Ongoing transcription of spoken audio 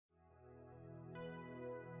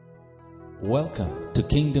Welcome to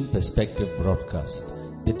Kingdom Perspective Broadcast,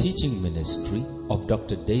 the teaching ministry of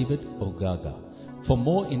Dr. David Ogaga. For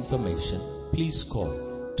more information, please call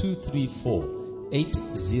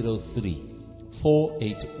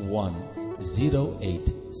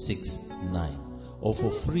 234-803-481-0869. Or for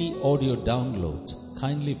free audio downloads,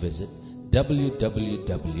 kindly visit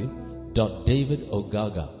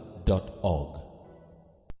www.davidogaga.org.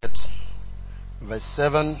 Verse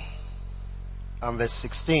 7 and verse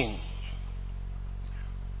 16.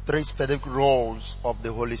 Three specific roles of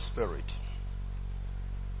the Holy Spirit.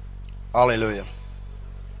 Hallelujah.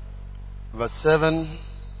 Verse 7,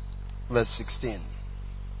 verse 16.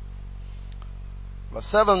 Verse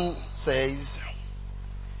 7 says,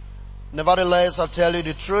 "Nevertheless, I tell you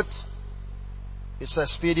the truth. It's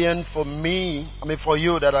expedient for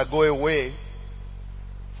you that I go away.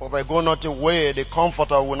 For if I go not away, the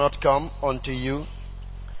Comforter will not come unto you.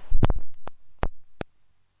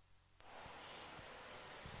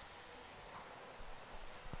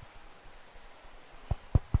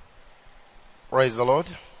 Praise the Lord.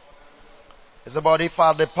 It's about if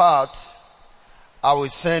I depart, I will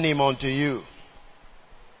send him unto you.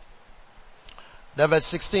 Then verse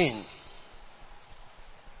 16.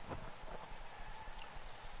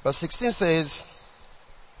 Verse 16 says,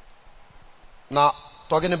 now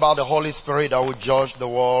talking about the Holy Spirit that will judge the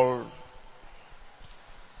world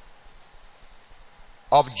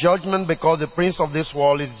of judgment, because the prince of this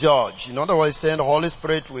world is judged. In other words, saying the Holy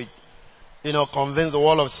Spirit will, convince the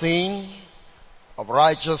world of sin, of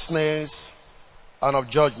righteousness, and of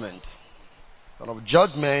judgment. And of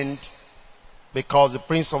judgment because the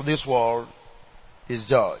prince of this world is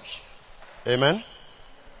judged. Amen?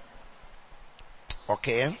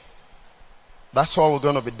 Okay. That's what we're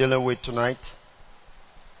going to be dealing with tonight.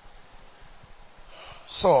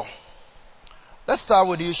 So, let's start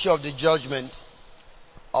with the issue of the judgment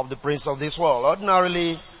of the prince of this world.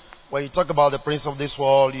 Ordinarily, when you talk about the prince of this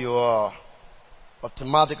world, you are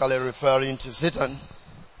automatically referring to Satan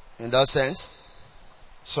in that sense.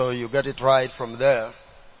 So you get it right from there.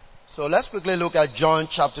 So let's quickly look at John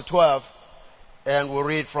chapter 12, and we'll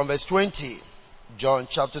read from verse 20. John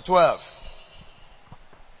chapter 12.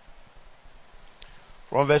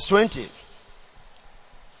 From verse 20.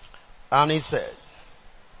 And he said,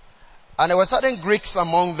 "And there were certain Greeks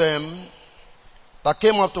among them that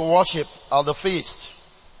came up to worship at the feast.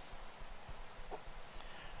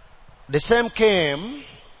 The same came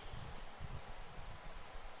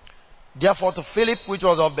therefore to Philip, which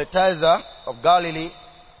was of Bethsaida of Galilee,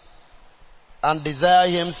 and desired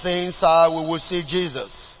him, saying, Sir, we will see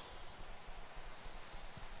Jesus.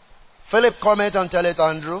 Philip cometh and telleth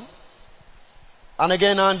Andrew, and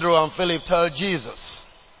again Andrew and Philip tell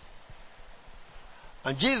Jesus.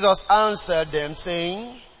 And Jesus answered them,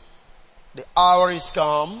 saying, The hour is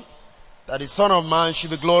come that the Son of Man should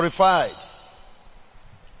be glorified.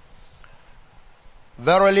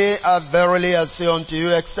 Verily, I say unto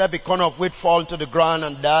you, except a corn of wheat fall to the ground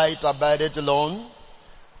and die, it abideth alone.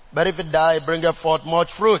 But if it die, it bringeth forth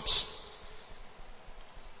much fruit."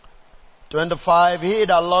 25, "He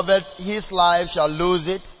that loveth his life shall lose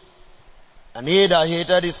it, and he that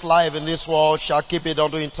hateth his life in this world shall keep it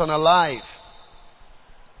unto eternal life."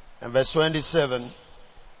 And verse 27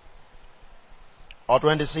 or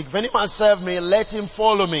 26, "If any man serve me, let him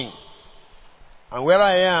follow me. And where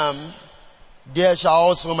I am, there shall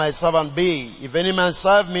also my servant be. If any man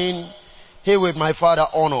serve me, he will my Father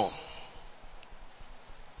honor.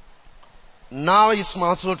 Now is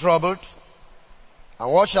my soul troubled,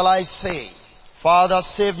 and what shall I say? Father,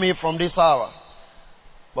 save me from this hour.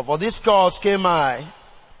 But for this cause came I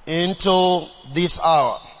into this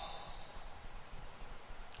hour."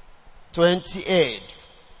 28.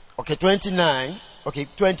 29.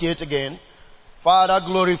 28 again. "Father,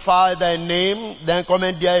 glorify thy name." Then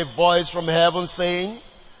cometh there a voice from heaven saying,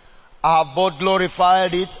 "I have both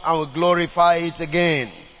glorified it and will glorify it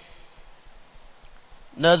again."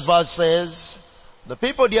 Next verse says, "The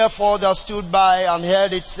people therefore that stood by and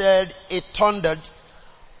heard it said, It thundered.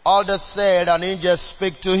 Others said, An angel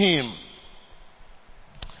spake to him."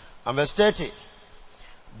 And verse 30,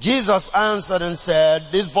 "Jesus answered and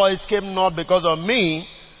said, This voice came not because of me,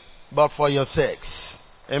 but for your sakes."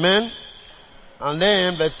 Amen. And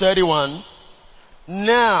then verse 31,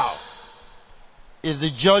 "Now is the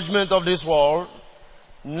judgment of this world.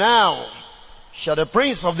 Now shall the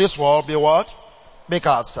prince of this world be what? Be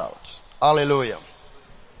cast out." Hallelujah.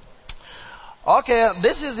 Okay,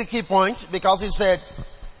 this is the key point, because he said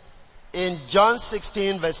in John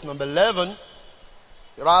 16 verse number 11,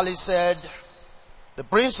 he really said, the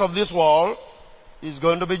prince of this world is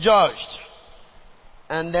going to be judged.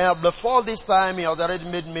 And then before this time, he has already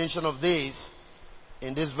made mention of this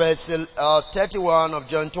in this verse 31 of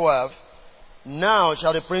John 12. Now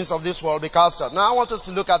shall the prince of this world be cast out. Now I want us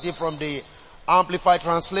to look at it from the Amplified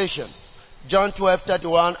translation. John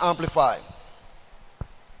 12:31 Amplified.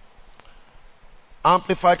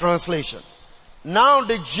 Amplified translation. Now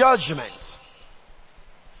the judgment,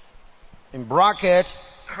 in bracket,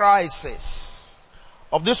 crisis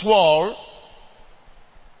of this world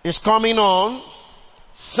is coming on.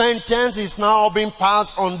 Sentence is now being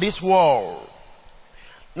passed on this world.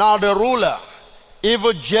 Now the ruler,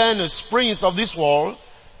 evil Janus, prince of this world,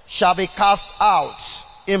 shall be cast out.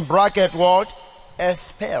 In bracket what?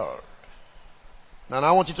 Expelled. Now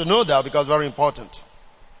I want you to know that because very important.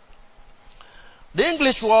 The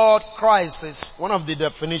English word crisis, one of the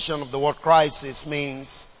definitions of the word crisis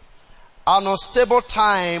means an unstable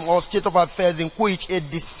time or state of affairs in which a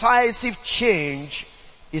decisive change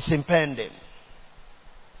is impending.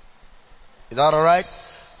 Is that alright?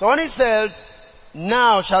 So when he said,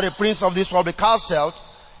 now shall the prince of this world be cast out,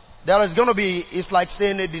 there is going to be, it's like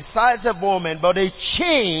saying a decisive moment, but a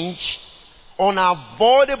change,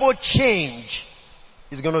 unavoidable change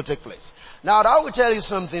is going to take place. Now I will tell you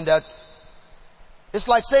something that it's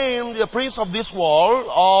like saying the prince of this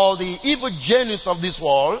world or the evil genius of this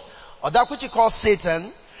world or that which you call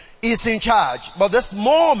Satan is in charge. But this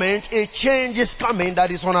moment a change is coming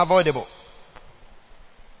that is unavoidable.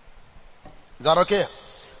 Is that okay?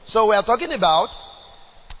 So we are talking about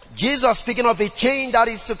Jesus speaking of a change that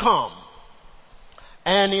is to come.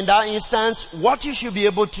 And in that instance, what you should be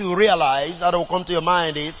able to realize that will come to your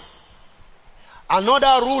mind is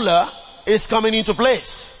another ruler is coming into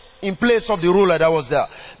place. In place of the ruler that was there.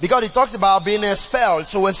 Because it talks about being expelled.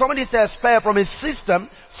 So when somebody is expelled from a system,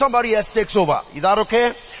 somebody else takes over. Is that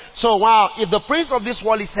okay? So wow, if the prince of this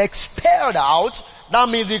world is expelled out, that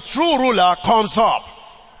means the true ruler comes up.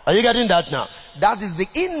 Are you getting that now? That is the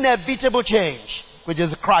inevitable change, which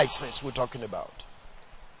is a crisis we're talking about.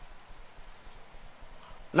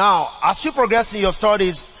 Now, as you progress in your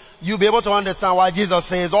studies, you'll be able to understand why Jesus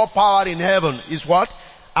says all power in heaven is what?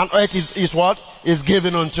 And earth is what? Is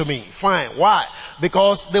given unto me. Fine. Why?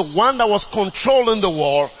 Because the one that was controlling the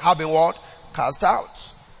world have been what? Cast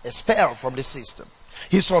out. Expelled from the system.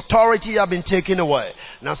 His authority have been taken away.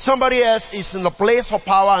 Now somebody else is in the place of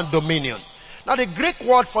power and dominion. Now the Greek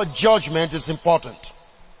word for judgment is important.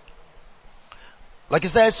 Like I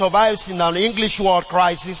said, it survives in an English word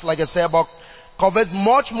crisis, like I said, but covers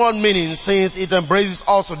much more meaning since it embraces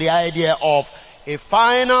also the idea of a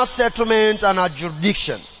final settlement and a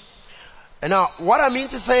jurisdiction. And now, what I mean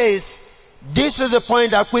to say is, this is the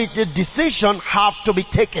point at which the decision have to be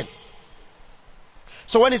taken.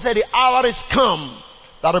 So when he said the hour is come,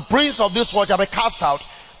 that the prince of this world shall be cast out,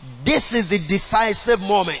 this is the decisive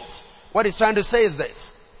moment. What he's trying to say is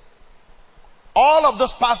this. All of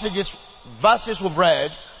those passages, verses we've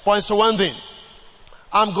read, points to one thing.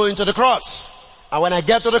 I'm going to the cross. And when I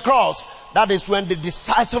get to the cross, that is when the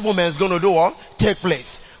decisive moment is going to do what? Take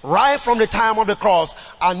place. Right from the time of the cross,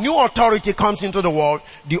 a new authority comes into the world.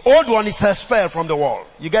 The old one is expelled from the world.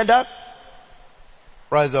 You get that?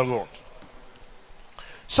 Praise the Lord.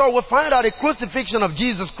 So we find that the crucifixion of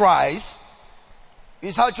Jesus Christ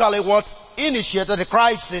is actually what initiated the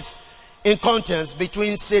crisis in contest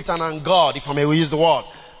between Satan and God, if I may use the word.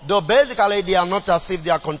 Though basically they are not as if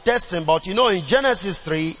they are contesting, but you know in Genesis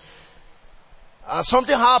 3,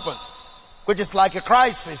 something happened, which is like a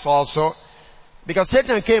crisis also, because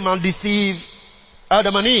Satan came and deceived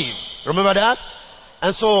Adam and Eve. Remember that?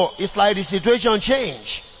 And so it's like the situation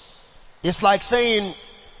changed. It's like saying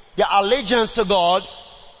the allegiance to God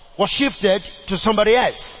was shifted to somebody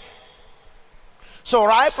else. So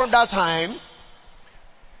right from that time,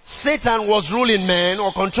 Satan was ruling men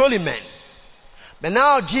or controlling men. But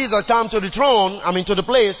now Jesus comes to the throne, to the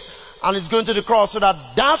place, and is going to the cross so that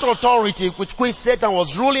that authority which Satan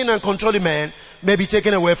was ruling and controlling men may be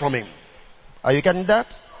taken away from him. Are you getting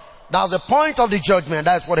that? That's the point of the judgment.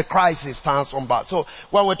 That's what the crisis stands on about. So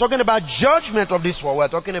when we're talking about judgment of this world, we're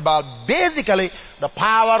talking about basically the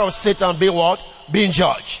power of Satan being what? Being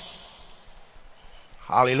judged.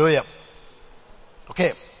 Hallelujah.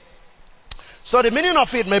 Okay. So the meaning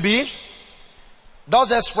of it may be,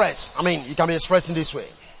 does express, it can be expressed in this way.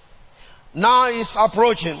 Now it's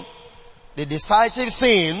approaching the decisive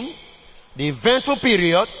scene, the eventful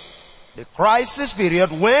period, the crisis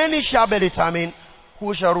period, when it shall be determined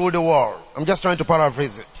who shall rule the world. I'm just trying to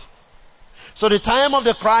paraphrase it. So the time of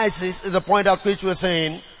the crisis is the point at which we're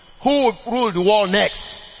saying, who will rule the world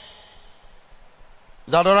next?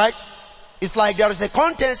 Is that alright? It's like there is a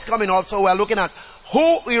contest coming up, so we're looking at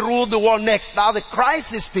who will rule the world next. That's the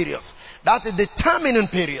crisis periods. That's the determining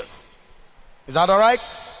periods. Is that alright?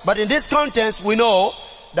 But in this context, we know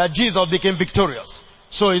that Jesus became victorious.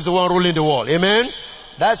 So he's the one ruling the world. Amen?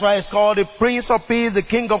 That's why it's called the Prince of Peace, the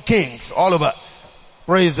King of Kings, all over.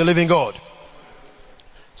 Praise the living God.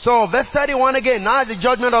 So verse 31 again, now is the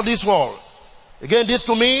judgment of this world. Again, this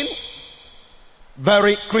to mean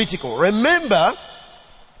very critical. Remember,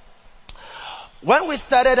 when we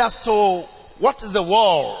started as to what is the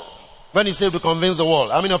world, when he said to convince the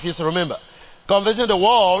world, how many of you still remember? Convincing the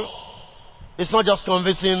world, it's not just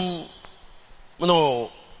convincing, the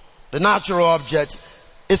natural object,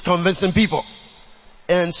 it's convincing people.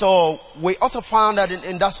 And so we also found that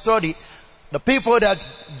in that study, the people that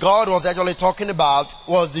God was actually talking about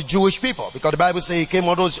was the Jewish people. Because the Bible says he came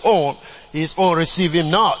unto his own received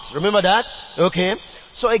him not. Remember that? Okay.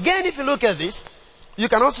 So again, if you look at this, you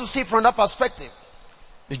can also see from that perspective,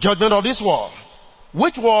 the judgment of this world.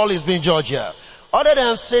 Which world is being judged here? Other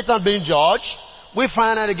than Satan being judged, we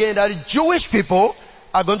find out again that the Jewish people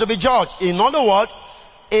are going to be judged. In other words,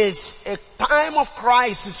 it's a time of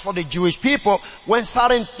crisis for the Jewish people when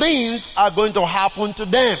certain things are going to happen to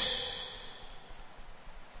them.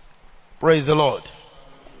 Praise the Lord.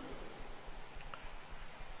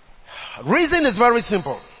 Reason is very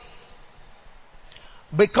simple.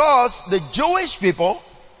 Because the Jewish people,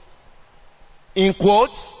 in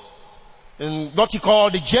quotes, in what you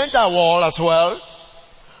call the Gentile world as well,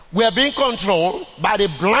 were being controlled by the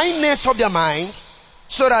blindness of their mind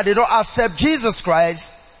so that they don't accept Jesus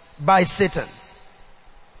Christ by Satan.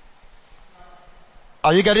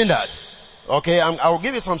 Are you getting that? Okay, I will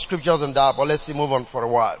give you some scriptures on that, but let's move on for a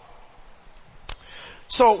while.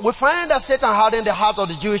 So we find that Satan hardened the heart of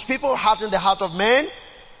the Jewish people, hardened the heart of men,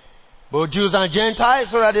 both Jews and Gentiles,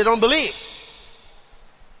 so that they don't believe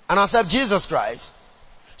and accept Jesus Christ.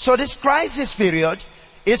 So this crisis period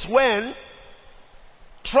is when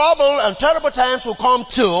trouble and terrible times will come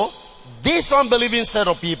to this unbelieving set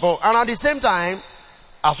of people, and at the same time,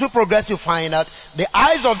 as we progress, you find that the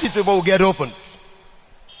eyes of these people will get opened.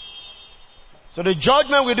 So the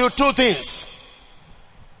judgment will do two things.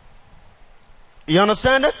 You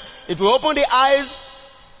understand it? It will open the eyes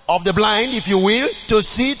of the blind, if you will, to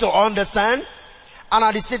see, to understand. And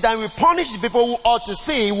at the same time, we punish the people who ought to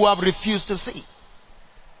see, who have refused to see.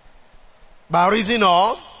 By reason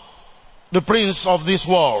of the prince of this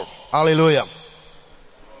world. Hallelujah.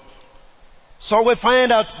 So we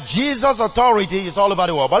find that Jesus' authority is all over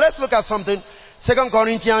the world. But let's look at something. 2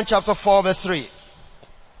 Corinthians chapter 4 verse 3.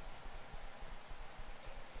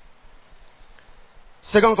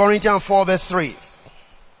 2 Corinthians 4 verse 3.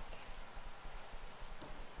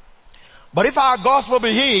 But if our gospel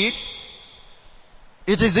be hid,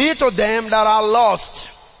 it is hid to them that are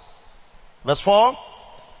lost. Verse 4.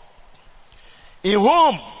 In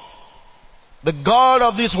whom the God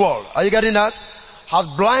of this world, are you getting that? Has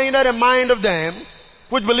blinded the mind of them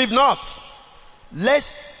which believe not,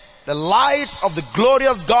 lest the light of the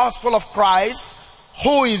glorious gospel of Christ,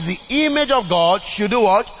 who is the image of God, should do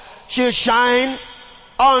what? Should shine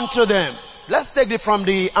unto them. Let's take it from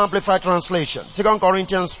the Amplified translation. 2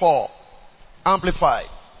 Corinthians 4. Amplified.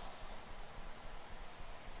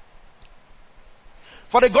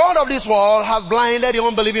 For the God of this world has blinded the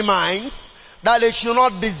unbelieving minds, that they should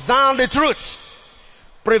not discern the truth,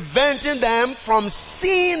 preventing them from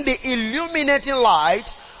seeing the illuminating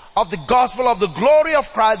light of the gospel of the glory of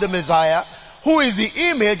Christ the Messiah, who is the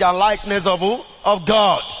image and likeness of who? Of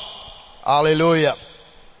God. Hallelujah.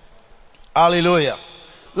 Hallelujah.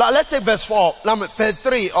 Now let's take verse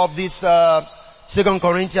 3 of this 2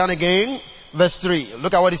 Corinthians again. Verse 3.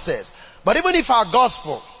 Look at what it says. But even if our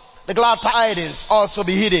gospel, the glad tidings, also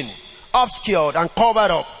be hidden, obscured and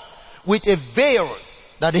covered up with a veil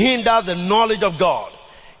that hinders the knowledge of God,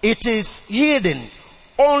 it is hidden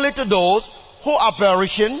only to those who are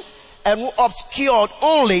perishing, and who obscured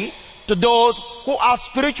only to those who are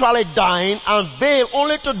spiritually dying, and veiled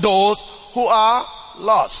only to those who are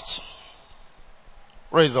lost.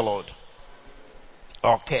 Praise the Lord.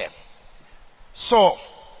 Okay. So,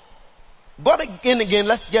 go again,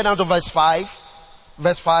 let's get down to verse 5.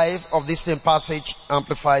 Verse 5 of this same passage,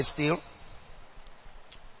 amplified still.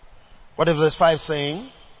 What is verse 5 saying?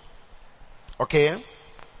 Okay.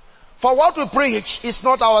 For what we preach is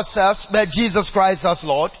not ourselves, but Jesus Christ as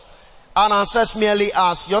Lord, and ourselves merely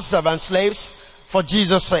as your servants, slaves, for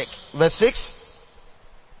Jesus' sake. Verse 6.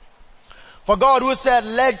 For God, who said,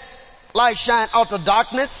 let light shine out of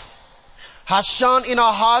darkness, has shone in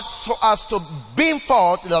our hearts so as to beam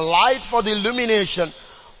forth the light for the illumination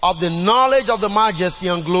of the knowledge of the majesty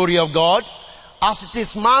and glory of God, as it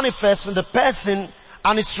is manifest in the person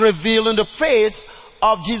and is revealed in the face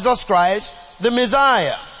of Jesus Christ, the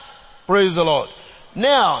Messiah. Praise the Lord.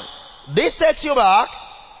 Now, this takes you back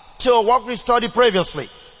to what we studied previously.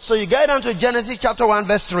 So you get down to Genesis chapter 1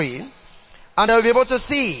 verse 3, and you'll be able to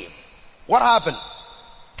see what happened.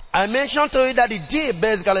 I mentioned to you that the deep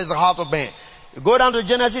basically is the heart of man. You go down to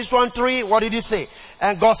Genesis 1:3, what did he say?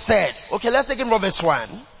 And God said, okay, let's take it from verse 1,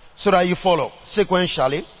 so that you follow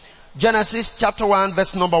sequentially. Genesis chapter 1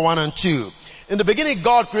 verse number 1 and 2. In the beginning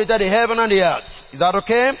God created the heaven and the earth. Is that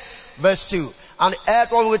okay? Verse 2. And the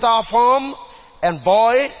earth was without form and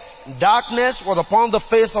void. Darkness was upon the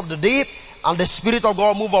face of the deep, and the Spirit of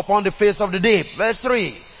God moved upon the face of the deep. Verse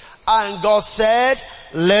 3. And God said,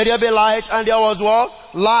 let there be light, and there was what?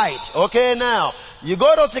 Light. Okay, now, you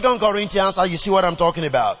go to 2 Corinthians and you see what I'm talking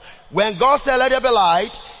about. When God said let there be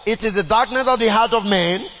light, it is the darkness of the heart of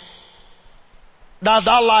man that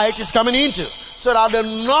light is coming into. So that the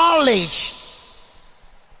knowledge,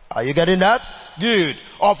 are you getting that? Good.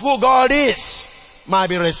 Of who God is might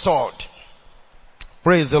be restored.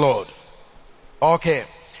 Praise the Lord. Okay.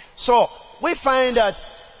 So, we find that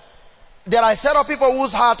there are a set of people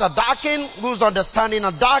whose hearts are darkened, whose understanding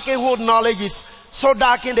are darkened, whose knowledge is so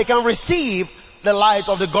darkened they can receive the light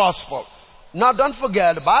of the gospel. Now don't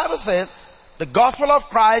forget, the Bible says, the gospel of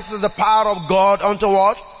Christ is the power of God unto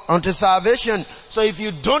what? Unto salvation. So if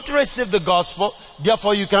you don't receive the gospel,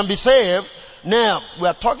 therefore you can be saved. Now, we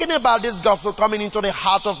are talking about this gospel coming into the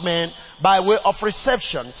heart of man by way of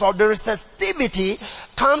reception. So the receptivity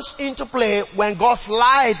comes into play when God's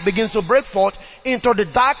light begins to break forth into the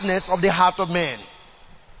darkness of the heart of man.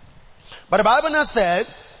 But the Bible now said,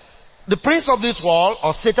 the prince of this world,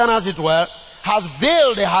 or Satan as it were, has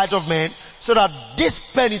veiled the heart of man so that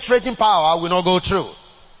this penetrating power will not go through.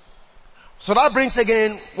 So that brings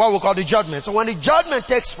again what we call the judgment. So when the judgment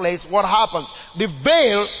takes place, what happens? The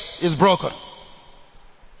veil is broken.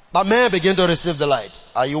 But man begin to receive the light.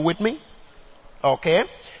 Are you with me? Okay.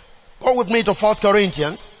 Go with me to 1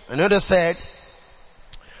 Corinthians. I know they said,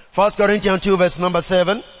 1 Corinthians 2 verse number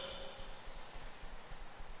 7.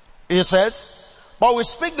 It says, but we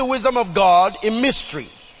speak the wisdom of God in mystery.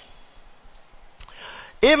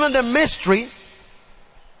 Even the mystery,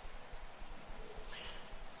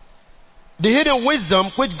 the hidden wisdom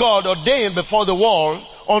which God ordained before the world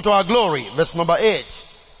unto our glory. Verse number 8.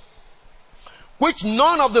 Which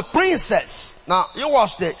none of the princes, now you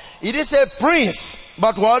watch it, it didn't say prince,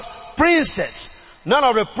 but what? Princess. None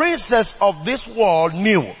of the princes of this world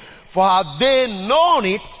knew. For had they known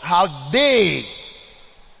it,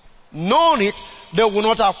 they would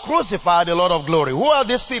not have crucified the Lord of glory. Who are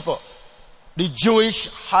these people? The Jewish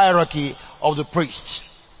hierarchy of the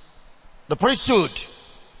priests. The priesthood.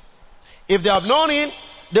 If they have known him,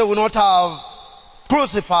 they would not have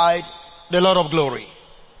crucified the Lord of glory.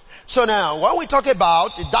 So now, when we talk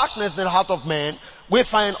about the darkness in the heart of man, we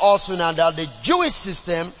find also now that the Jewish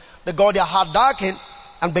system, they got their heart darkened,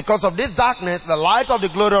 and because of this darkness, the light of the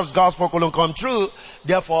glorious gospel couldn't come true.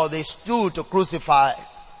 Therefore, they stood to crucify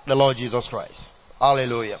the Lord Jesus Christ.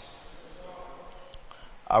 Hallelujah.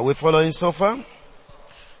 Are we following so far?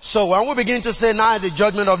 So when we begin to say now the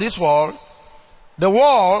judgment of this world, the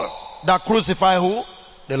world that crucify who?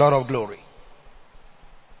 The Lord of glory.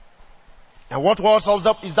 And what world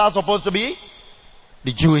is that supposed to be?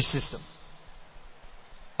 The Jewish system.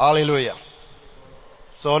 Hallelujah.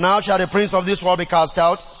 So now shall the prince of this world be cast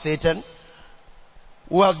out, Satan,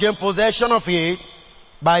 who has gained possession of it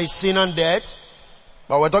by sin and death.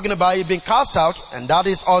 But we're talking about it being cast out, and that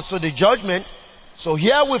is also the judgment. So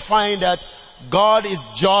here we find that God is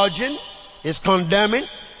judging, is condemning,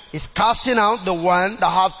 is casting out the one that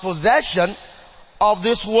has possession of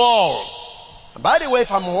this world. And by the way,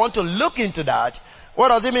 if I want to look into that, what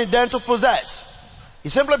does it mean then to possess? It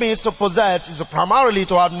simply means to possess is primarily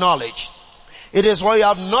to have knowledge. It is what you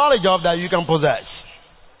have knowledge of that you can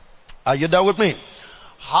possess. Are you there with me?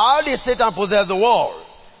 How did Satan possess the world?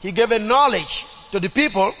 He gave a knowledge to the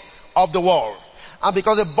people of the world. And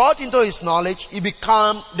because he bought into his knowledge, he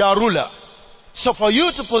became their ruler. So for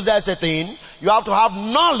you to possess a thing, you have to have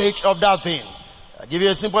knowledge of that thing. I'll give you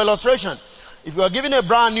a simple illustration. If you are given a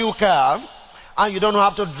brand new car, and you don't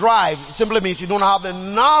have to drive, it simply means you don't have the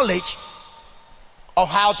knowledge of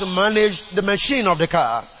how to manage the machine of the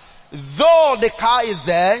car. Though the car is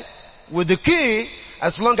there with the key,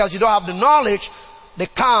 as long as you don't have the knowledge, the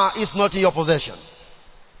car is not in your possession.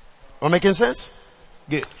 Am I making sense?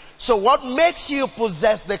 Good. So what makes you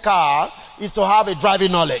possess the car is to have a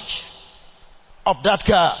driving knowledge of that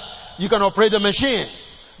car. You can operate the machine,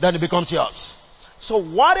 then it becomes yours. So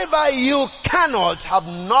whatever you cannot have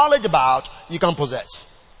knowledge about, you can possess.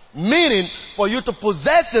 Meaning, for you to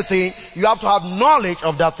possess the thing, you have to have knowledge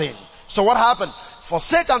of that thing. So what happened? for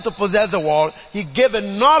Satan to possess the world, he gave a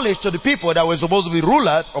knowledge to the people that were supposed to be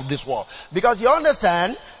rulers of this world. Because you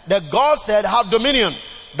understand that God said, have dominion.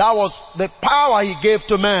 That was the power he gave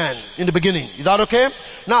to man in the beginning. Is that okay?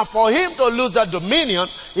 Now for him to lose that dominion,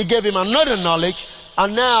 he gave him another knowledge.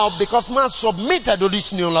 And now, because man submitted to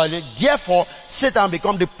this new knowledge, therefore Satan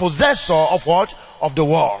become the possessor of what? Of the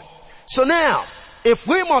world. So now, if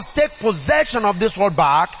we must take possession of this world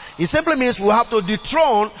back, it simply means we have to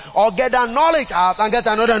dethrone or get that knowledge out and get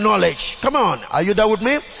another knowledge. Come on, are you there with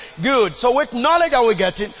me? Good. So what knowledge are we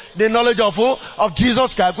getting? The knowledge of who? Of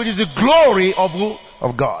Jesus Christ, which is the glory of who?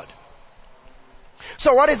 Of God.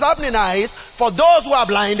 So what is happening now is, for those who are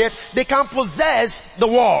blinded, they can possess the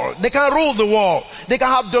world. They can rule the world. They can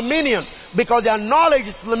have dominion because their knowledge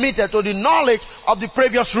is limited to the knowledge of the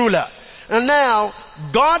previous ruler. And now,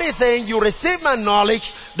 God is saying, you receive my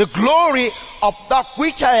knowledge, the glory of that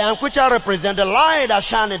which I am, which I represent, the light that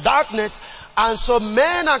shines in darkness. And so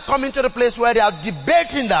men are coming to the place where they are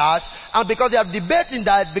debating that, and because they are debating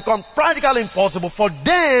that, it becomes practically impossible for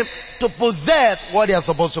them to possess what they are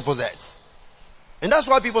supposed to possess. And that's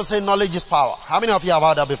why people say knowledge is power. How many of you have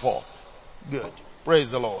heard that before? Good.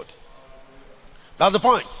 Praise the Lord. That's the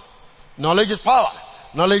point. Knowledge is power.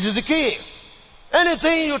 Knowledge is the key.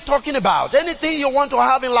 Anything you're talking about, anything you want to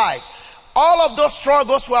have in life, all of those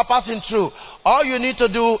struggles we are passing through, all you need to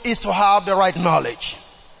do is to have the right knowledge.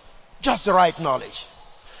 Just the right knowledge.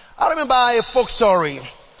 I remember a folk story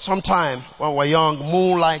sometime when we were young,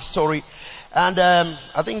 moon-like story. And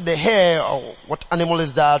I think the hare, or what animal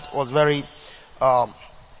is that, was very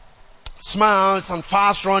smart and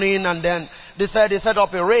fast running. And then they set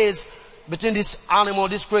up a race between this animal,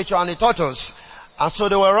 this creature, and the turtles. And so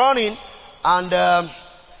they were running, and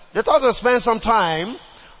the turtles spent some time,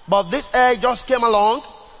 but this hare just came along,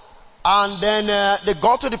 and then they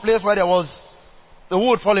got to the place where there was the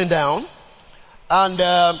wood falling down, and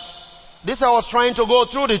this hare was trying to go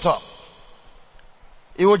through the top.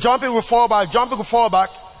 He was jumping with fall back.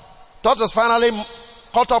 Turtles finally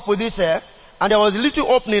caught up with this hare, and there was a little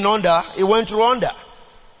opening under. He went through under,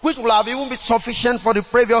 which would have even been sufficient for the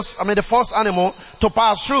first animal to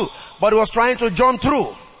pass through. But he was trying to jump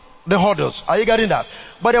through the hurdles. Are you getting that?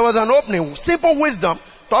 But there was an opening. Simple wisdom.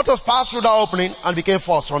 Turtles passed through that opening and became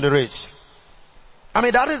first on the race.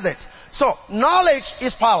 That is it. So, knowledge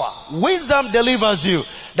is power. Wisdom delivers you.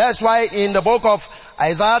 That's why in the book of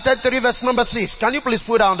Isaiah 33 verse number 6. Can you please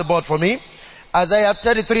put down the board for me? Isaiah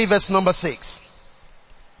 33 verse number 6.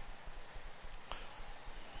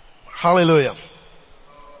 Hallelujah.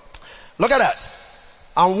 Look at that.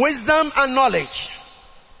 And wisdom and knowledge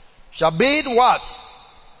shall be what?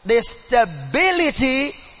 The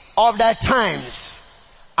stability of thy times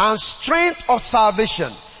and strength of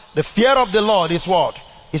salvation. The fear of the Lord is what?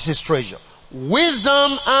 Is his treasure.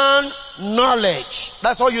 Wisdom and knowledge.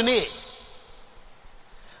 That's all you need.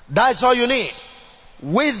 That's all you need.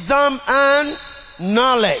 Wisdom and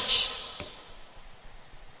knowledge.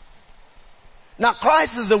 Now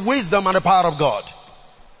Christ is the wisdom and the power of God.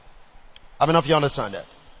 I don't know if you understand that.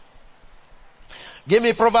 Give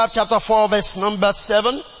me Proverbs chapter 4 verse number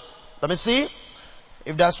 7. Let me see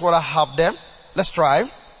if that's what I have there. Let's try.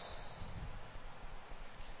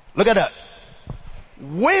 Look at that.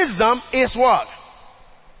 Wisdom is what?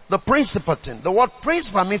 The principal thing. The word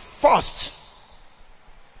principal means first.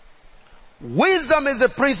 Wisdom is the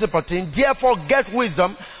principal thing. Therefore get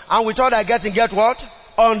wisdom. And with all that getting, get what?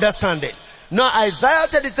 Understanding. Now Isaiah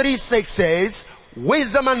 33:6 says,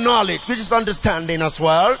 wisdom and knowledge, which is understanding as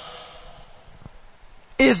well,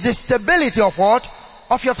 is the stability of what?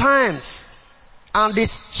 Of your times. And the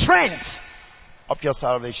strength of your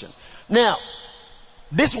salvation. Now,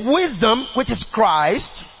 this wisdom, which is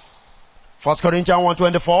Christ, 1 Corinthians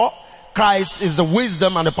 1:24, Christ is the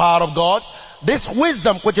wisdom and the power of God. This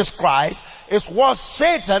wisdom, which is Christ, is what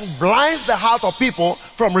Satan blinds the heart of people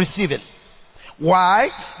from receiving. Why?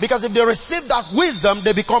 Because if they receive that wisdom,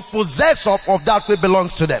 they become possessors of that which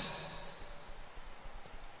belongs to them.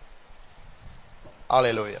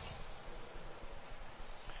 Hallelujah.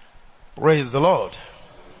 Praise the Lord.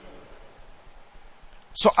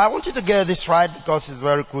 So I want you to get this right because it's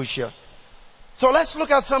very crucial. So let's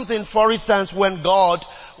look at something, for instance, when God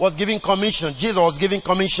was giving commission, Jesus was giving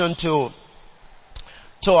commission to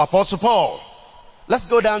Apostle Paul. Let's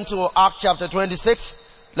go down to Acts chapter 26.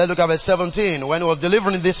 Let's look at verse 17. When he was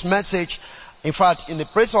delivering this message, in fact, in the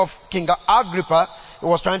place of King Agrippa, he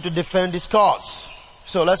was trying to defend his cause.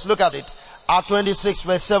 So let's look at it. Acts 26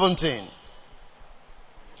 verse 17.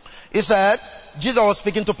 He said, Jesus was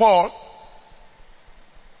speaking to Paul,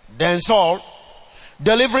 then Saul,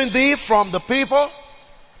 delivering thee from the people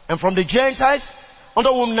and from the Gentiles unto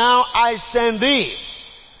whom now I send thee.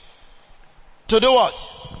 To do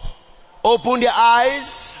what? Open their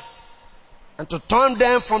eyes and to turn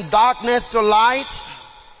them from darkness to light.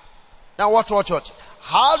 Now watch.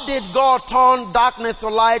 How did God turn darkness to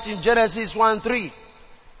light in Genesis 1:3?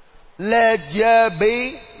 Let there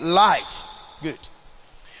be light. Good.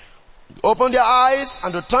 Open their eyes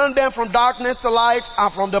and to turn them from darkness to light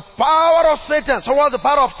and from the power of Satan. So what's the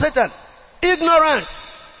power of Satan? Ignorance.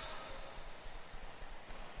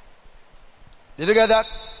 Did you get that?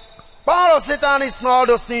 Power of Satan is not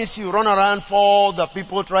those things you run around for, that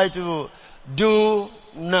people try to do.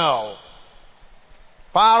 No.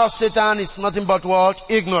 Power of Satan is nothing but what?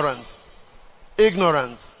 Ignorance.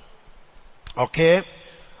 Ignorance. Okay?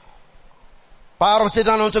 Power of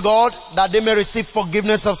Satan unto God, that they may receive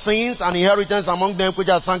forgiveness of sins and inheritance among them which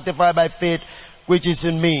are sanctified by faith, which is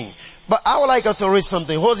in me. But I would like us to read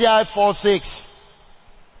something. Hosea 4:6.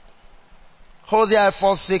 Hosea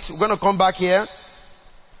 4:6. We're going to come back here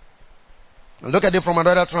and look at it from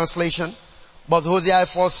another translation. But Hosea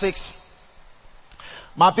 4:6.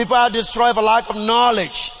 My people are destroyed for lack of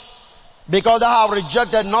knowledge. Because thou hast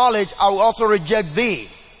rejected knowledge, I will also reject thee.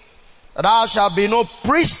 Thou shalt be no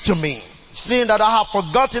priest to me. Seeing that I have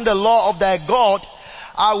forgotten the law of thy God,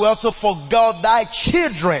 I will also forget thy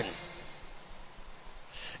children.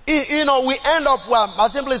 You know, we end up by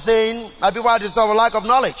simply saying, my people are destroyed for lack of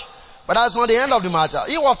knowledge. But that's not the end of the matter.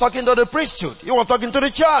 He was talking to the priesthood. He was talking to the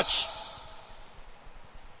church.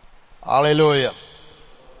 Hallelujah.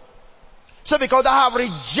 So because I have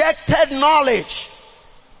rejected knowledge,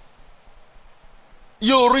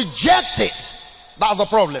 you reject it. That's the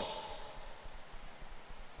problem.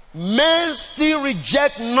 Men still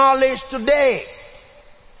reject knowledge today.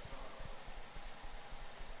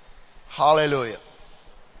 Hallelujah.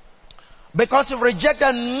 Because you've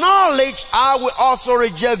rejected knowledge, I will also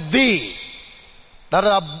reject thee. That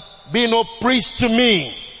there be no priest to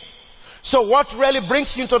me. So what really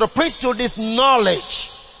brings you into the priesthood is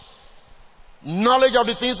knowledge. Knowledge of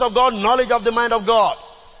the things of God, knowledge of the mind of God.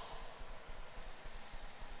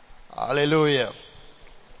 Hallelujah.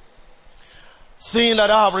 Seeing that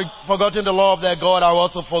I have forgotten the law of thy God, I will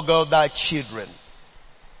also forget thy children.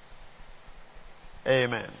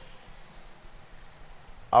 Amen.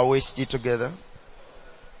 Are we still together?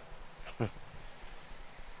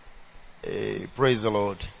 Hey, praise the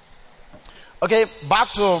Lord. Okay,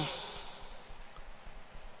 back to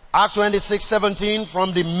Acts 26:17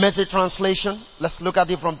 from the Message translation. Let's look at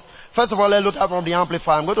it first of all, let's look at it from the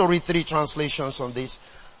Amplified. I'm going to read 3 translations on this.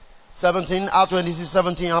 17, Acts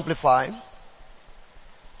 26:17 Amplified.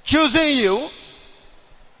 Choosing you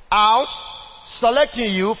out,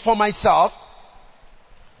 selecting you for myself,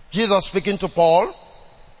 Jesus speaking to Paul,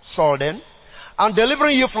 Saul then, and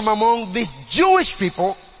delivering you from among these Jewish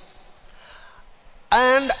people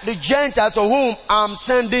and the Gentiles to whom I'm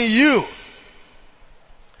sending you,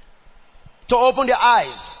 to open their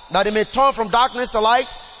eyes, that they may turn from darkness to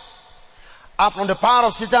light and from the power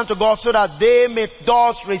of Satan to God, so that they may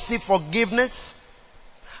thus receive forgiveness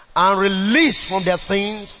and release from their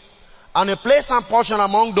sins, and a place and portion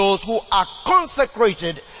among those who are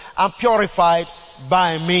consecrated and purified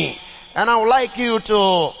by me. And I would like you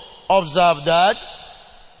to observe that.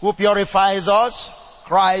 Who purifies us?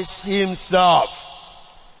 Christ himself.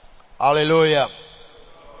 Hallelujah.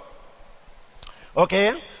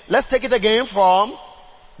 Okay, let's take it again from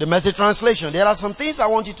the Message translation. There are some things I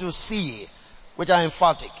want you to see which are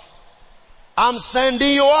emphatic. I'm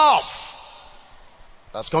sending you off.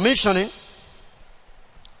 That's commissioning.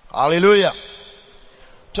 Hallelujah.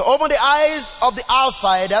 To open the eyes of the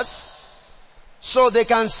outsiders so they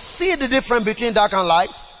can see the difference between dark and light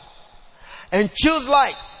and choose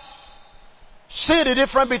light. See the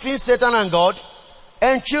difference between Satan and God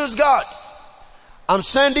and choose God. I'm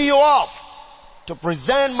sending you off to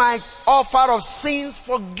present my offer of sins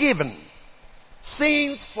forgiven.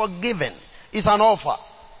 Sins forgiven is an offer.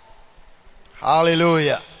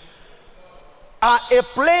 Hallelujah. A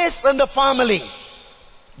place in the family.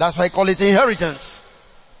 That's why I call it inheritance.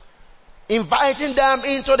 Inviting them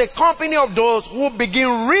into the company of those who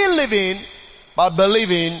begin reliving by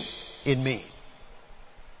believing in me.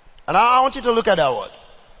 And I want you to look at that word.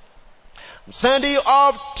 I'm sending you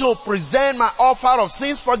off to present my offer of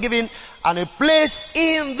sins forgiven and a place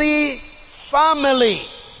in the family.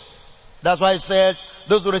 That's why I said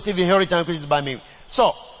those who receive inheritance which is by me.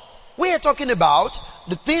 So, we are talking about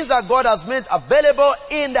the things that God has made available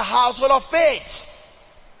in the household of faith.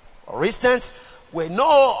 For instance, we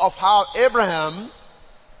know of how Abraham,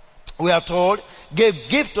 we are told, gave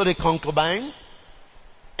gift to the concubine,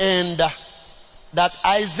 and that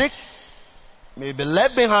Isaac may be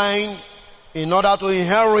left behind in order to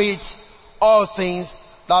inherit all things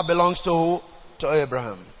that belongs to who? To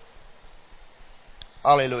Abraham.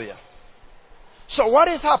 Hallelujah. So what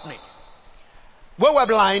is happening? We were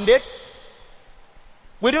blinded.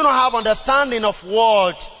 We do not have understanding of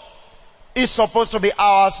what is supposed to be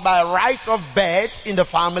ours by right of birth in the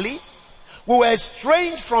family. We were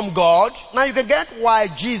estranged from God. Now you can get why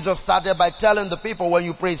Jesus started by telling the people when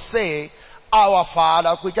you pray, say, Our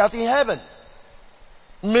Father which art in heaven.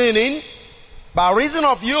 Meaning, by reason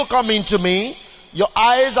of you coming to me, your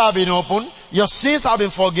eyes have been opened, your sins have been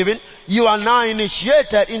forgiven, you are now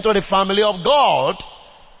initiated into the family of God.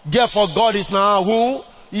 Therefore God is now who?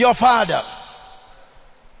 Your Father.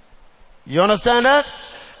 You understand that?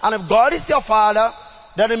 And if God is your Father,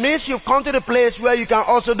 then it means you've come to the place where you can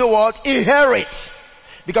also do what? Inherit.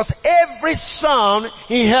 Because every son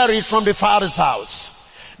inherits from the father's house.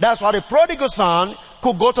 That's why the prodigal son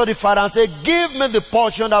could go to the father and say, give me the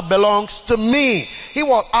portion that belongs to me. He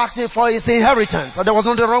was asking for his inheritance. So there was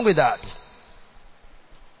nothing wrong with that.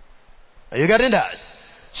 Are you getting that?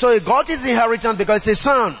 So he got his inheritance because he's a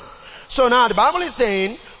son. So now the Bible is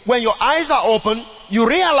saying, when your eyes are open, you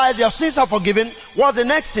realize your sins are forgiven. What's the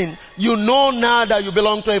next thing? You know now that you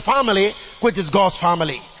belong to a family, which is God's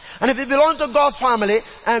family. And if you belong to God's family,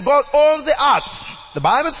 and God owns the earth, the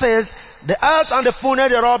Bible says, the earth and the fullness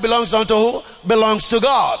thereof belongs unto who? Belongs to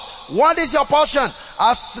God. What is your portion?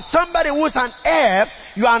 As somebody who is an heir,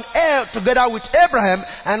 you are an heir together with Abraham,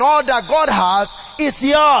 and all that God has is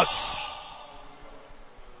yours.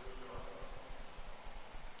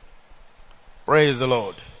 Praise the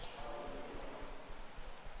Lord.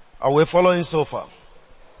 Are we following so far?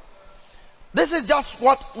 This is just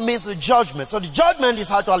what means the judgment. So the judgment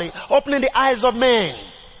is actually opening the eyes of men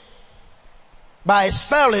by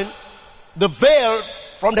expelling the veil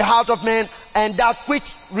from the heart of man and that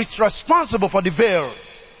which is responsible for the veil.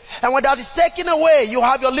 And when that is taken away, you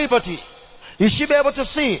have your liberty. You should be able to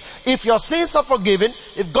see if your sins are forgiven,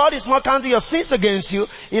 if God is not counting your sins against you,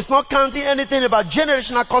 He's not counting anything about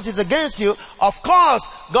generational curses against you. Of course,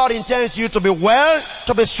 God intends you to be well,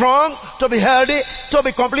 to be strong, to be healthy, to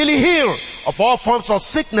be completely healed of all forms of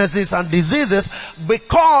sicknesses and diseases,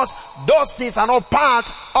 because those things are not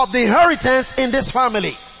part of the inheritance in this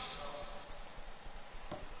family.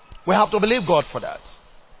 We have to believe God for that.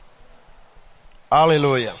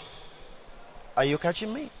 Hallelujah. Are you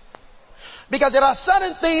catching me? Because there are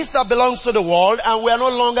certain things that belongs to the world and we are no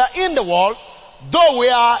longer in the world, though we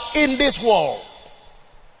are in this world.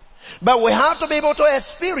 But we have to be able to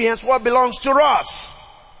experience what belongs to us.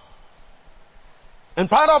 And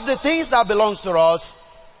part of the things that belongs to us,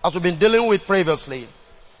 as we've been dealing with previously,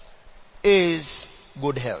 is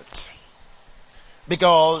good health.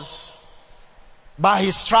 Because by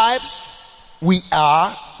His stripes, we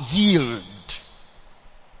are healed.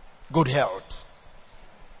 Good health.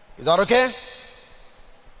 Is that okay?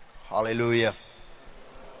 Hallelujah.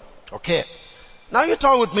 Okay. Now you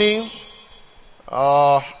talk with me.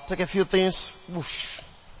 Take a few things. Whoosh.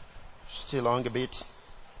 Still on a bit.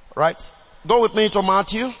 Right? Go with me to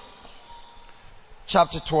Matthew.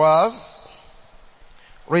 Chapter 12.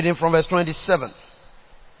 Reading from verse 27.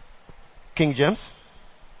 King James.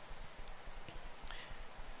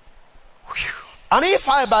 Whew. And if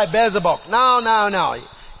I by Beelzebub. Now.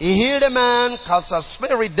 He healed a man, cast out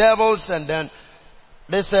spirit devils, and then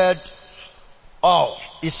they said,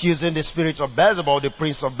 it's using the spirit of Beelzebub, the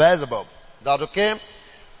prince of Beelzebub. Is that okay?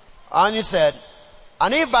 And he said,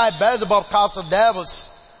 and if by Beelzebub cast out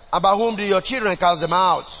devils, and by whom do your children cast them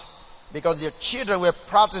out? Because your children were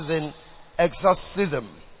practicing exorcism.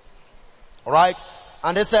 Alright?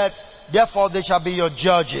 And they said, therefore they shall be your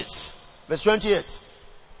judges. Verse 28.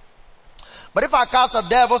 But if I cast out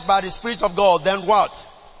devils by the Spirit of God, then what?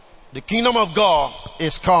 The kingdom of God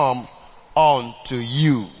is come unto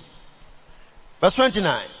you. Verse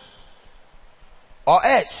 29. Or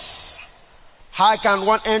else, how can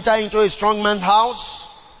one enter into a strong man's house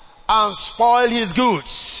and spoil his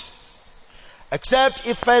goods? Except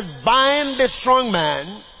he first bind the strong man,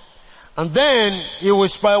 and then he will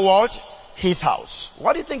spoil what? His house.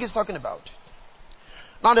 What do you think he's talking about?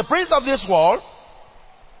 Now the prince of this world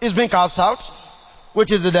is being cast out,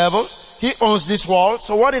 which is the devil. He owns this world.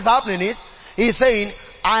 So what is happening is, he's saying,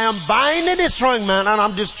 I am binding the strong man and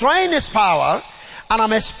I'm destroying his power and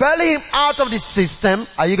I'm expelling him out of the system.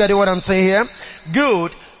 Are you getting what I'm saying here?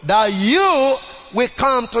 Good. That you will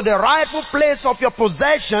come to the rightful place of your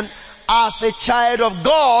possession as a child of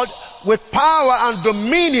God with power and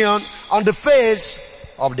dominion on the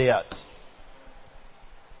face of the earth.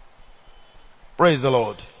 Praise the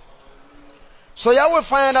Lord. So here we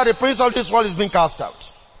find that the prince of this world is being cast out.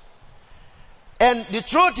 And the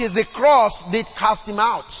truth is the cross did cast him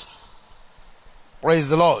out. Praise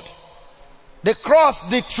the Lord. The cross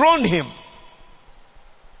dethroned him.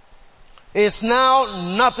 He is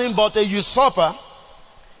now nothing but a usurper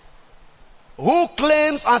who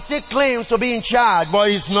claims and still claims to be in charge, but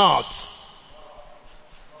is not.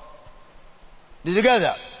 Did you get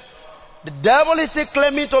that? The devil is still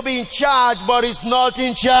claiming to be in charge, but is not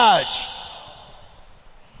in charge.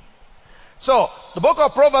 So, the book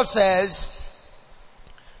of Proverbs says,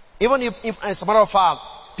 even if as a matter of fact,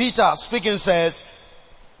 Peter speaking says,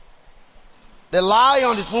 the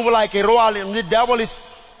lion is moving like a roaring, the devil is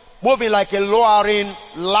moving like a roaring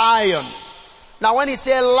lion. Now when he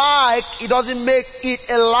says like, it doesn't make it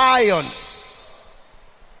a lion.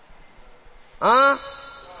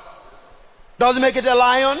 Does it make it a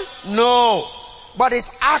lion? No. But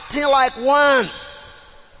it's acting like one.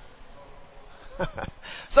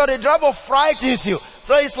 So the devil frightens you.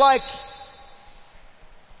 So it's like,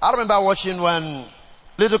 I remember watching one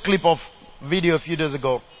little clip of video a few days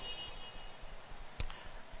ago.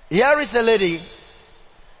 Here is a lady,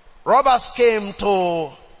 robbers came to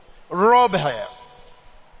rob her.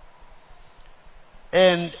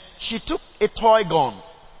 And she took a toy gun,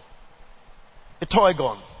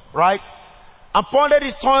 right? And pointed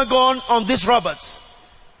his toy gun on these robbers.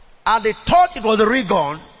 And they thought it was a real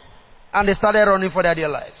gun, and they started running for their dear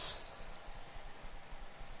lives.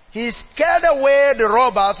 He scared away the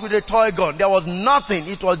robbers with a toy gun. There was nothing.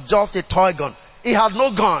 It was just a toy gun. He had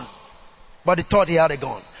no gun, but he thought he had a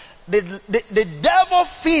gun. The devil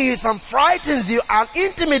fears and frightens you and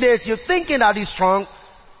intimidates you thinking that he's strong,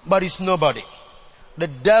 but he's nobody. The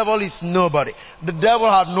devil is nobody. The devil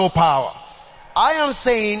had no power. I am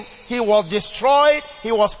saying he was destroyed,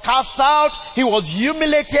 he was cast out, he was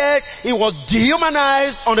humiliated, he was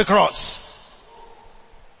dehumanized on the cross.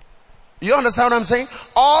 You understand what I'm saying?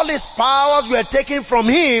 All his powers were taken from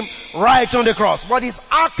him right on the cross. But he's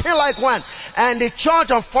acting like one. And the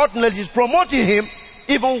church, unfortunately, is promoting him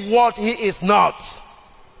even what he is not.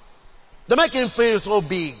 They make him feel so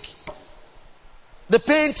big. They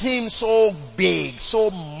paint him so big,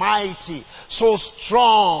 so mighty, so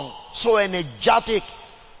strong, so energetic.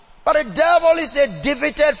 But the devil is a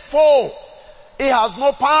defeated foe. He has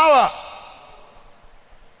no power.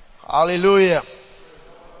 Hallelujah.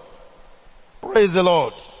 Praise the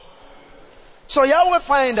Lord. So here we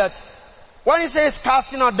find that when he says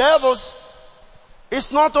casting out devils,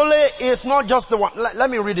 it's not just the one. Let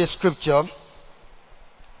me read the scripture.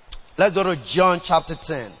 Let's go to John chapter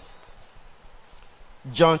 10.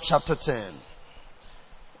 John chapter 10.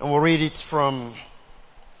 And we'll read it from,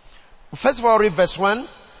 first of all, read verse 1,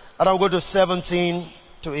 and I'll go to 17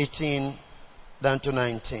 to 18, then to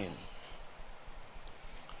 19.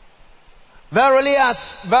 Verily I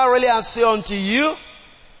say unto you,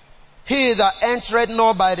 he that entereth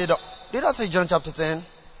not by the door. Did I say John chapter 10?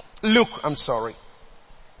 Luke, I'm sorry.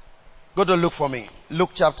 Go to Luke for me. Luke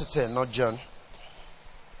chapter 10, not John.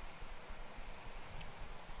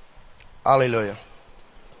 Hallelujah.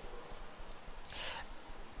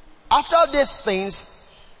 After these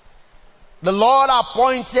things, the Lord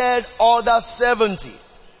appointed other 70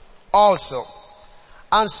 also,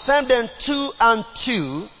 and sent them 2 and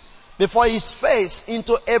 2 before his face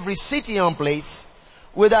into every city and place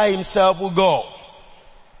whither himself will go.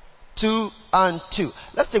 2 and 2.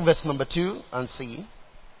 Let's take verse number 2 and see.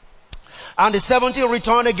 And the 70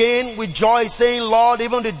 returned again with joy, saying, Lord,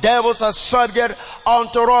 even the devils are subject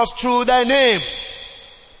unto us through thy name.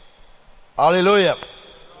 Hallelujah.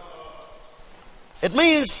 It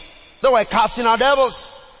means they were casting out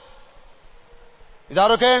devils. Is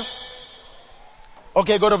that okay?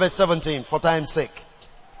 Okay, go to verse 17 for time's sake.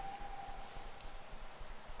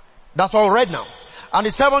 That's what we read now. And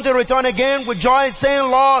the 70 returned again with joy, saying,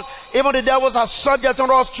 Lord, even the devils are subject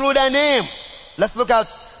unto us through thy name. Let's look at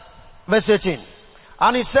verse 18.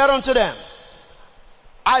 And he said unto them,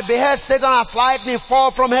 I beheld Satan as lightning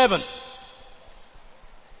fall from heaven.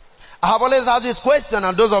 I have always asked this question,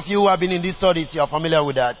 and those of you who have been in these studies, you are familiar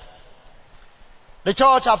with that. The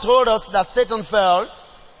church have told us that Satan fell,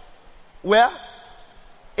 where?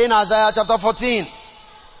 In Isaiah chapter 14.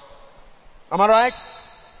 Am I right?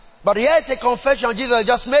 But here is a confession Jesus is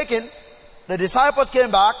just making. The disciples came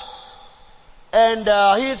back,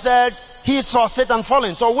 and he said he saw Satan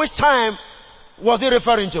falling. So which time was he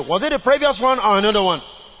referring to? Was it the previous one or another one?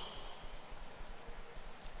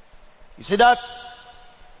 You see that?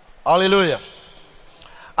 Hallelujah.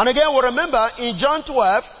 And again, we remember in John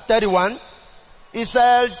 12:31, he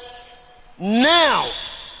said, now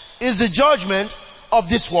is the judgment of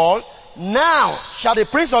this world. Now shall the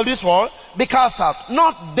prince of this world be cast out.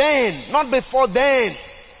 Not then, not before then.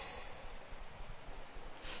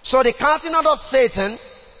 So the casting out of Satan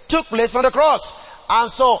took place on the cross. And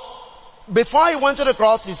so, before he went to the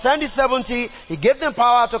cross, he sent his 70, he gave them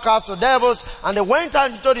power to cast the devils, and they went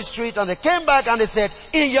out into the street, and they came back and they said,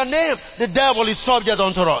 in your name, the devil is subject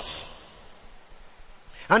unto us.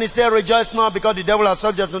 And he said, rejoice not because the devil is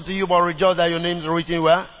subject unto you, but rejoice that your name is written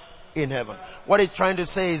where? In heaven. What he's trying to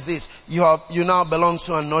say is this: you now belong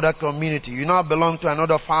to another community. You now belong to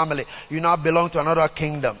another family. You now belong to another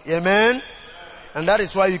kingdom. Amen? And that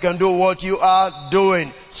is why you can do what you are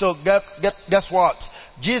doing. So guess what?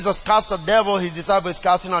 Jesus cast a devil, his disciples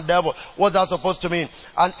casting a devil. What's that supposed to mean?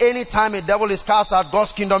 And any time a devil is cast out,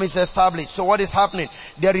 God's kingdom is established. So what is happening?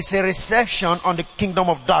 There is a recession on the kingdom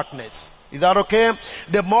of darkness. Is that okay?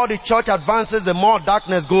 The more the church advances, the more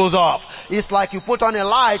darkness goes off. It's like you put on a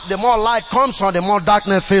light, the more light comes on, the more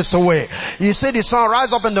darkness fades away. You see the sun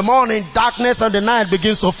rise up in the morning, darkness and the night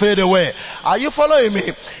begins to fade away. Are you following me?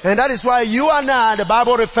 And that is why you and I, the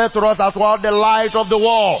Bible refers to us as well, the light of the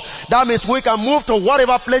world. That means we can move to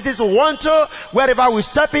whatever places we want to, wherever we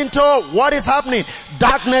step into. What is happening?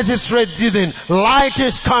 Darkness is receding. Light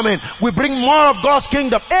is coming. We bring more of God's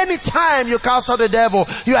kingdom. Anytime you cast out the devil,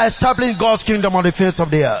 you are establishing God's kingdom on the face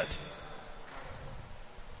of the earth.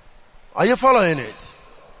 Are you following it?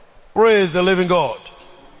 Praise the living God.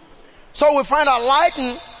 So we find that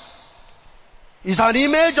lightning is an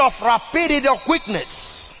image of rapidity or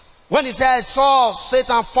quickness. When he says, I saw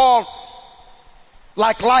Satan fall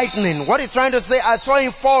like lightning, what he's trying to say, I saw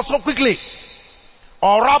him fall so quickly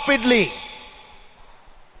or rapidly.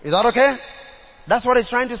 Is that okay? That's what he's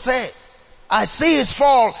trying to say. I see his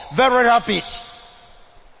fall very rapid.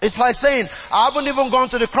 It's like saying, I haven't even gone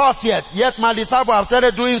to the cross yet my disciples have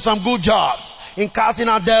started doing some good jobs in casting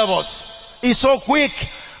out devils. It's so quick.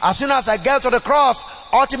 As soon as I get to the cross,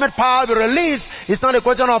 ultimate power will be released. It's not a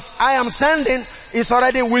question of I am sending, it's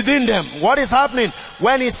already within them. What is happening?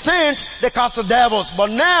 When he sent, they cast the devils. But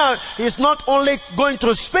now, he's not only going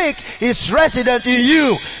to speak, he's resident in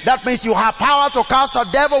you. That means you have power to cast a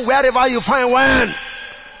devil wherever you find one.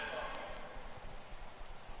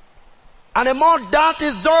 And the more that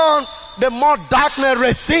is done, the more darkness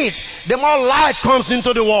recedes, the more light comes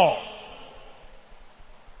into the world.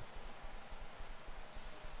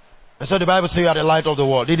 And so the Bible says you are the light of the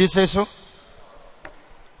world. Did it say so?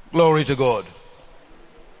 Glory to God.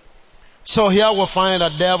 So here we find the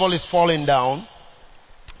devil is falling down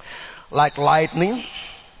like lightning.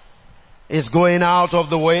 Is going out of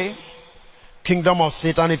the way. Kingdom of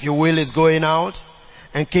Satan, if you will, is going out.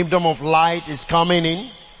 And kingdom of light is coming in.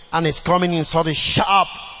 And it's coming in sort of sharp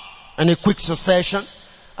and a quick succession.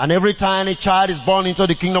 And every time a child is born into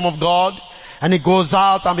the kingdom of God, and he goes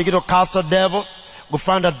out and begins to cast a devil, we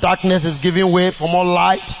find that darkness is giving way for more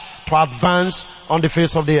light to advance on the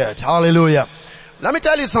face of the earth. Hallelujah. Let me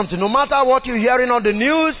tell you something. No matter what you're hearing on the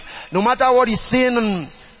news, no matter what you're seeing in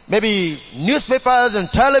maybe newspapers and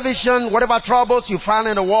television, whatever troubles you find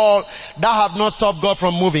in the world, that have not stopped God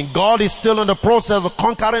from moving. God is still in the process of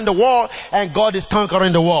conquering the world, and God is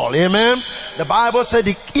conquering the world. Amen. The Bible said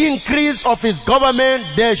the increase of his government,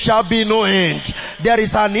 there shall be no end. There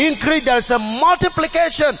is an increase, there is a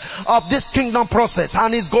multiplication of this kingdom process,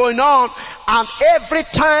 and it's going on. And every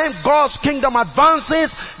time God's kingdom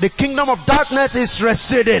advances, the kingdom of darkness is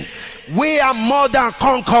receding. We are more than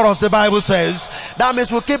conquerors, the Bible says. That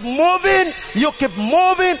means we keep moving, you keep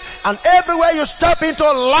moving, and everywhere you step into,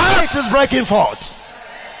 light is breaking forth.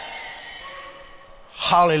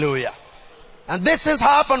 Hallelujah. And this has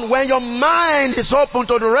happened when your mind is open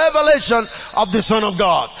to the revelation of the Son of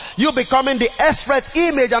God. You becoming the express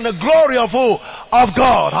image and the glory of who? Of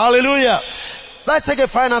God. Hallelujah. Let's take a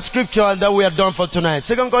final scripture and then we are done for tonight.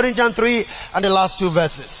 2 Corinthians 3 and the last 2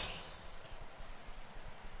 verses.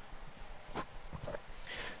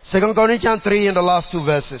 2 Corinthians 3 and the last 2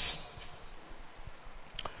 verses.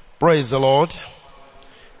 Praise the Lord.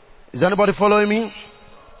 Is anybody following me?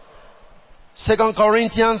 2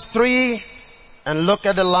 Corinthians 3 and look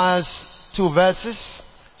at the last 2 verses.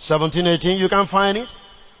 17, 18, you can find it.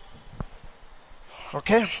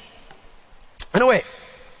 Okay. Anyway,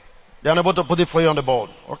 they're unable to put it for you on the board.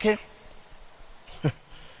 Okay.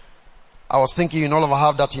 I was thinking you no longer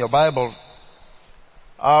have that in your Bible.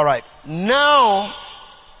 Alright. Now,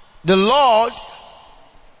 the Lord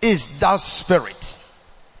is that Spirit.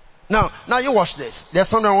 Now you watch this. There's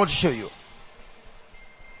something I want to show you.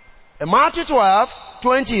 In Matthew 12,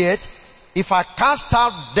 28, if I cast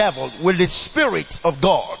out devil with the Spirit of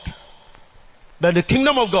God, then the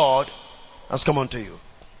kingdom of God has come unto you.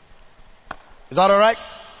 Is that alright?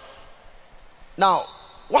 Now,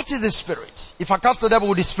 what is the Spirit? If I cast the devil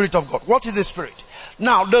with the Spirit of God, what is the Spirit?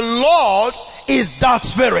 Now, the Lord is that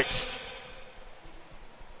Spirit.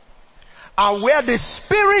 And where the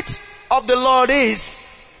Spirit of the Lord is,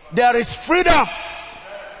 there is freedom.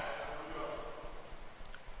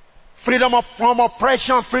 Freedom from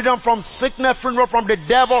oppression, freedom from sickness, freedom from the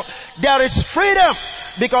devil. There is freedom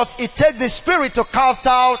because it takes the Spirit to cast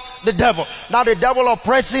out the devil. Now the devil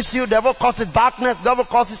oppresses you, the devil causes darkness, the devil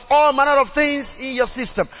causes all manner of things in your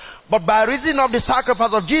system. But by reason of the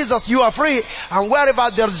sacrifice of Jesus, you are free. And wherever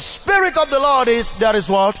the Spirit of the Lord is, there is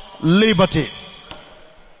what? Liberty.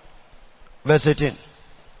 Verse 18.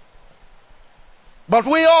 But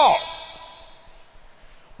we all,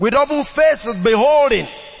 with open faces beholding,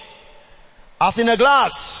 as in a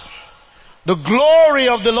glass, the glory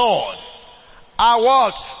of the Lord, are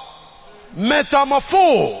what?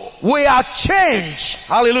 Metamorphosed. We are changed.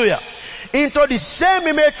 Hallelujah. Into the same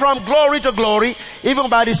image from glory to glory, even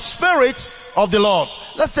by the Spirit of the Lord.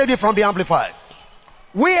 Let's take it from the Amplified.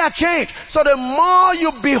 We are changed. So the more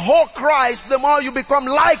you behold Christ, the more you become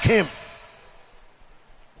like Him.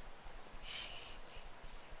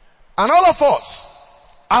 And all of us,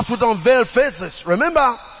 as with unveiled faces,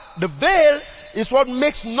 remember, the veil is what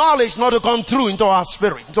makes knowledge not to come through into our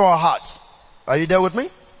spirit, into our hearts. Are you there with me?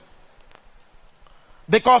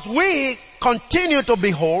 Because we continue to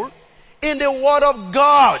behold in the Word of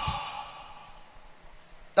God.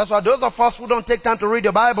 That's why those of us who don't take time to read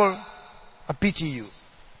the Bible, I pity you.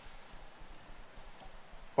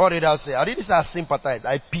 What did I say? I didn't say I sympathize.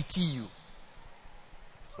 I pity you.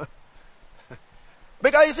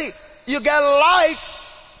 Because you see, you get light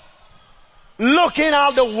looking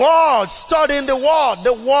at the Word, studying the Word.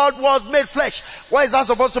 The Word was made flesh. What is that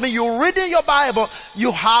supposed to mean? You reading your Bible,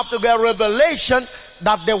 you have to get revelation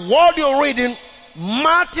that the Word you're reading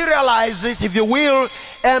materializes, if you will,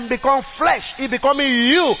 and become flesh. It becoming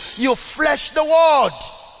you. You flesh the Word.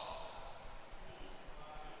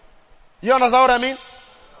 You understand what I mean?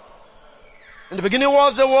 In the beginning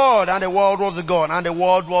was the Word, and the Word was God, and the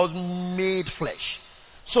Word was made flesh.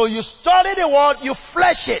 So you study the Word, you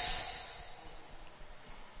flesh it.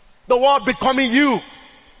 The Word becoming you.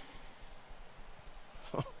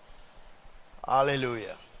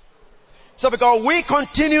 Hallelujah. So because we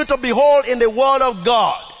continue to behold in the Word of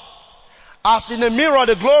God, as in a mirror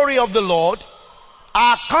the glory of the Lord,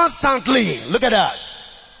 are constantly, look at that,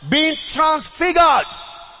 being transfigured.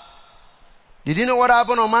 Did you know what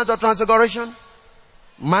happened on Mount of Transfiguration?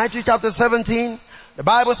 Matthew chapter 17. The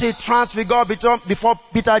Bible says transfigured before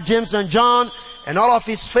Peter, James, and John, and all of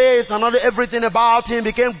his face and everything about him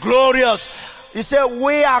became glorious. He said,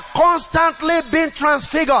 we are constantly being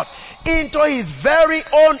transfigured into His very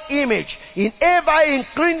own image in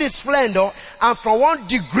ever-increasing splendor and from one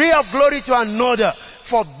degree of glory to another.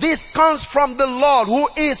 For this comes from the Lord, who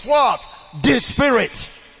is what? The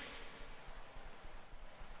Spirit.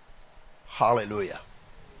 Hallelujah.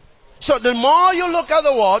 So the more you look at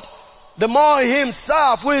the Word, the more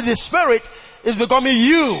Himself with the Spirit is becoming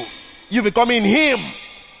you. You becoming Him.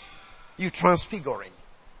 You transfiguring.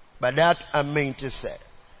 By that I mean to say,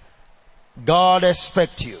 God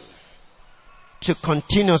expects you to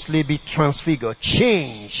continuously be transfigured,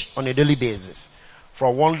 change on a daily basis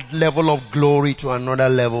from one level of glory to another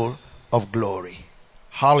level of glory.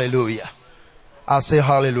 Hallelujah. I say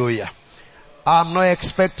hallelujah. I'm not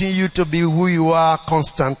expecting you to be who you are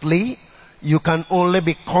constantly. You can only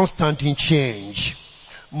be constant in change.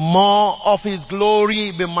 More of His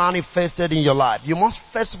glory be manifested in your life. You must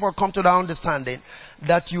first of all come to the understanding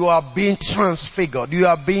that you are being transfigured. You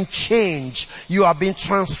are being changed. You are being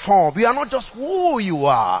transformed. You are not just who you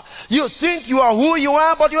are. You think you are who you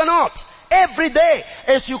are, but you are not. Every day,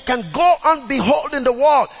 as you can go and behold in the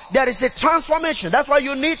Word, there is a transformation. That's why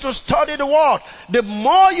you need to study the Word. The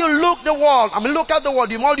more you look at the Word,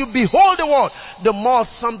 the more you behold the Word, the more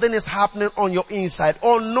something is happening on your inside,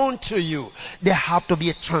 unknown to you. There have to be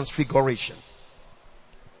a transfiguration.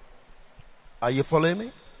 Are you following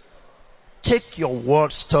me? Take your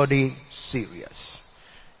Word study serious.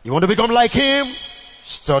 You want to become like Him?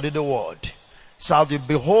 Study the Word. So as you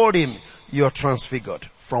behold Him, you are transfigured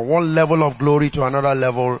from one level of glory to another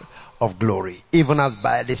level of glory, even as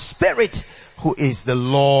by the Spirit who is the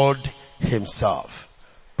Lord Himself.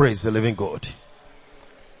 Praise the living God.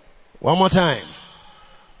 One more time.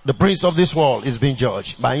 The prince of this world is being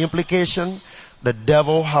judged. By implication, the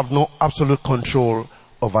devil have no absolute control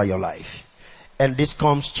over your life. And this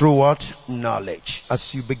comes through what? Knowledge.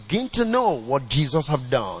 As you begin to know what Jesus have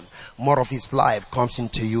done, more of His life comes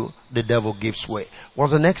into you, the devil gives way.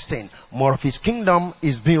 What's the next thing? More of His kingdom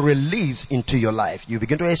is being released into your life. You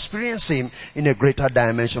begin to experience Him in a greater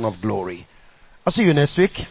dimension of glory. I'll see you next week.